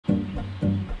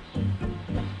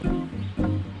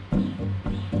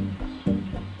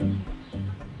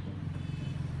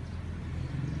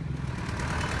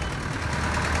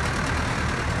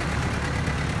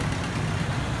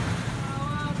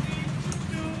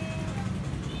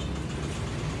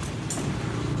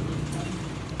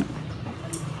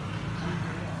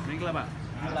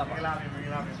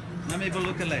Name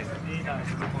Bulukale.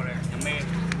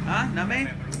 Huh? Name?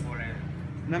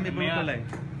 Name Bulukale.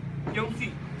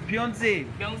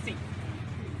 Pyeongsi.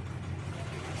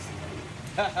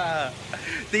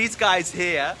 These guys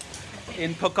here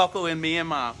in Pokoku in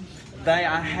Myanmar, they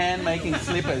are hand making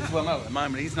slippers. Well, no, at the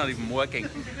moment he's not even working,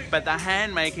 but they're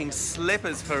hand making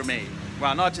slippers for me.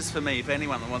 Well, not just for me, for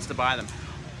anyone that wants to buy them.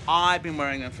 I've been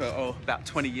wearing them for about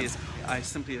 20 years. I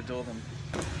simply adore them.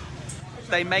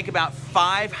 They make about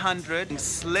 500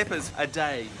 slippers a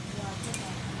day.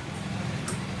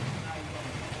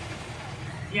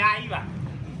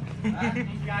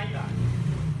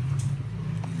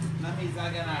 Nami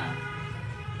Zagana.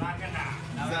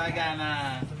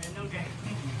 Zagana.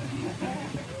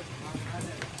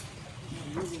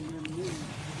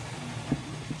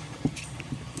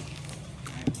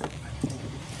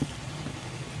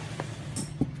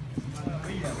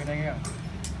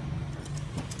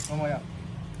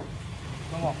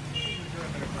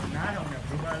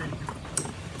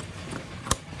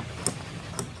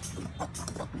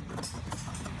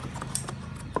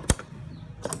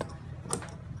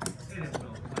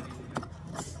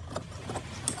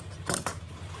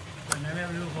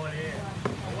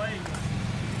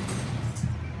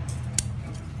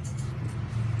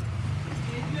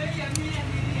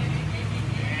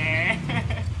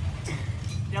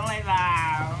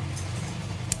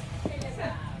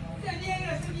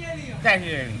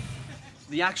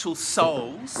 The actual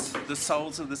soles, the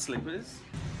soles of the slippers,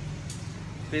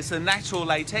 there's the natural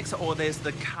latex or there's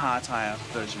the car tire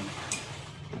version.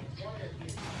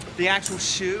 The actual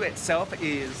shoe itself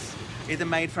is either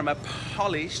made from a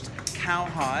polished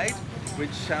cowhide,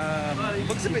 which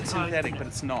looks a bit synthetic, but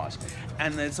it's not.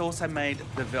 And there's also made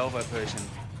the velvet version.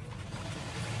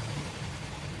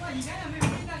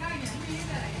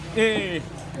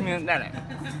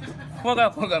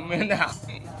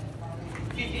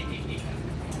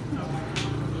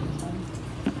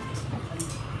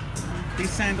 These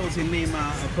sandals in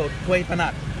Myanmar are called Hue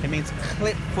Panat. It means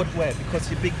clip footwear because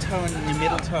your big toe and your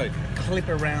middle toe clip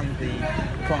around the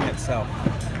prong itself.